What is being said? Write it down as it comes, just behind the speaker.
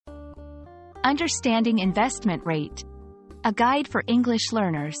Understanding investment rate. A guide for English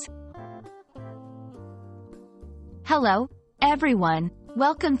learners. Hello, everyone.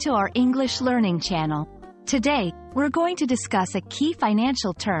 Welcome to our English learning channel. Today, we're going to discuss a key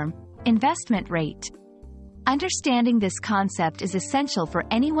financial term, investment rate. Understanding this concept is essential for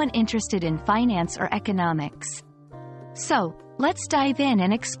anyone interested in finance or economics. So, let's dive in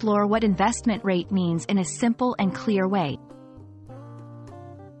and explore what investment rate means in a simple and clear way.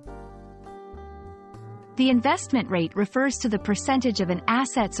 The investment rate refers to the percentage of an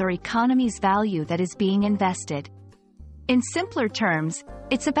asset's or economy's value that is being invested. In simpler terms,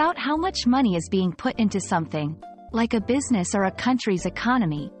 it's about how much money is being put into something, like a business or a country's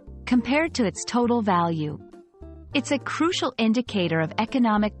economy, compared to its total value. It's a crucial indicator of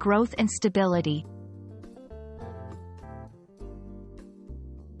economic growth and stability.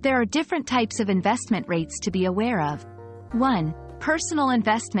 There are different types of investment rates to be aware of. 1. Personal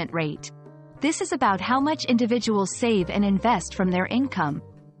investment rate. This is about how much individuals save and invest from their income.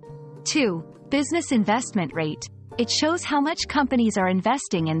 2. Business investment rate. It shows how much companies are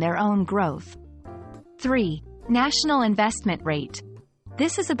investing in their own growth. 3. National investment rate.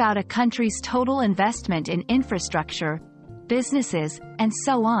 This is about a country's total investment in infrastructure, businesses, and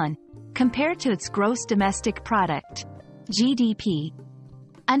so on, compared to its gross domestic product, GDP.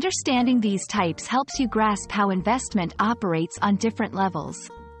 Understanding these types helps you grasp how investment operates on different levels.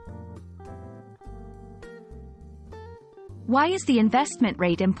 Why is the investment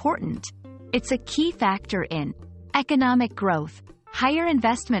rate important? It's a key factor in economic growth. Higher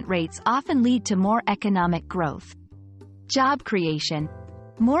investment rates often lead to more economic growth. Job creation.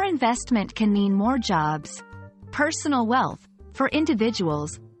 More investment can mean more jobs. Personal wealth. For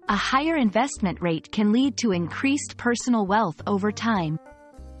individuals, a higher investment rate can lead to increased personal wealth over time.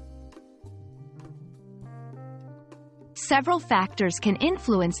 Several factors can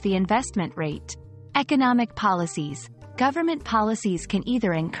influence the investment rate. Economic policies. Government policies can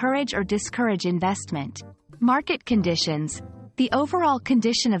either encourage or discourage investment. Market conditions. The overall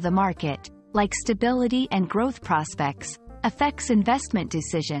condition of the market, like stability and growth prospects, affects investment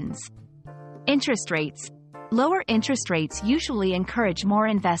decisions. Interest rates. Lower interest rates usually encourage more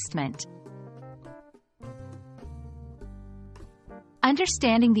investment.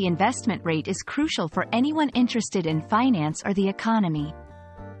 Understanding the investment rate is crucial for anyone interested in finance or the economy.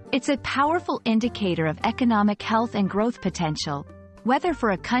 It's a powerful indicator of economic health and growth potential, whether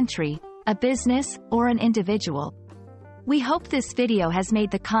for a country, a business, or an individual. We hope this video has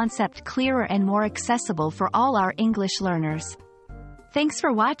made the concept clearer and more accessible for all our English learners. Thanks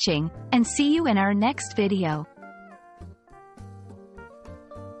for watching, and see you in our next video.